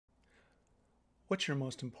What's your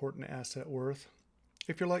most important asset worth?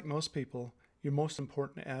 If you're like most people, your most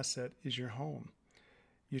important asset is your home.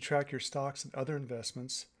 You track your stocks and other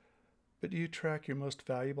investments, but do you track your most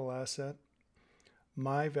valuable asset?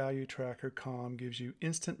 MyValueTracker.com gives you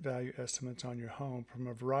instant value estimates on your home from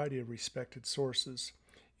a variety of respected sources.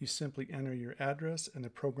 You simply enter your address and the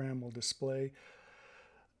program will display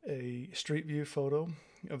a street view photo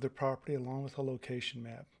of the property along with a location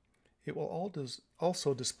map. It will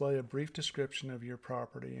also display a brief description of your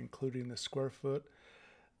property, including the square foot,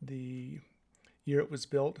 the year it was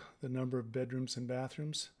built, the number of bedrooms and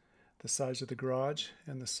bathrooms, the size of the garage,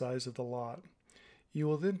 and the size of the lot. You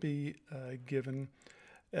will then be given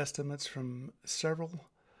estimates from several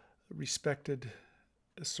respected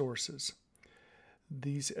sources.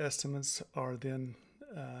 These estimates are then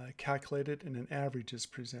calculated and an average is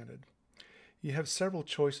presented. You have several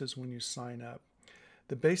choices when you sign up.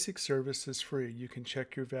 The basic service is free. You can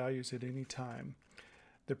check your values at any time.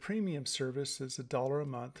 The premium service is $1 a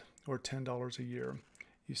month or $10 a year.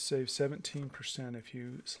 You save 17% if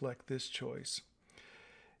you select this choice.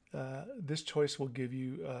 This choice will give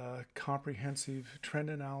you comprehensive trend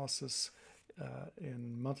analysis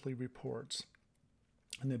and monthly reports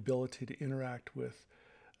and the ability to interact with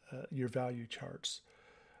your value charts.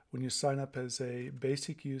 When you sign up as a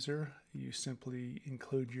basic user, you simply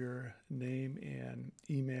include your name and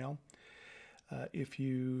email. If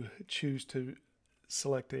you choose to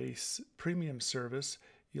select a premium service,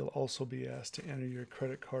 you'll also be asked to enter your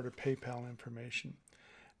credit card or PayPal information.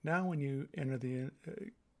 Now when you enter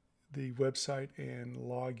the website and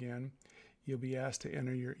log in, you'll be asked to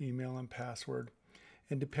enter your email and password.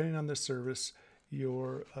 And depending on the service,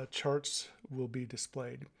 your charts will be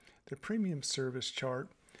displayed. The premium service chart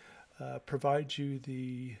provides you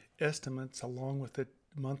the estimates along with the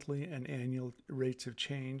monthly and annual rates of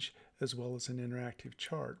change, as well as an interactive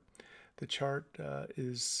chart. The chart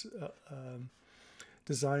is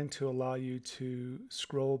designed to allow you to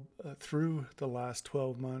scroll through the last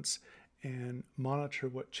 12 months and monitor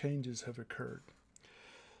what changes have occurred.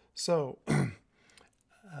 So,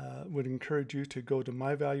 would encourage you to go to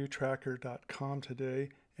myvaluetracker.com today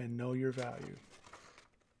and know your value.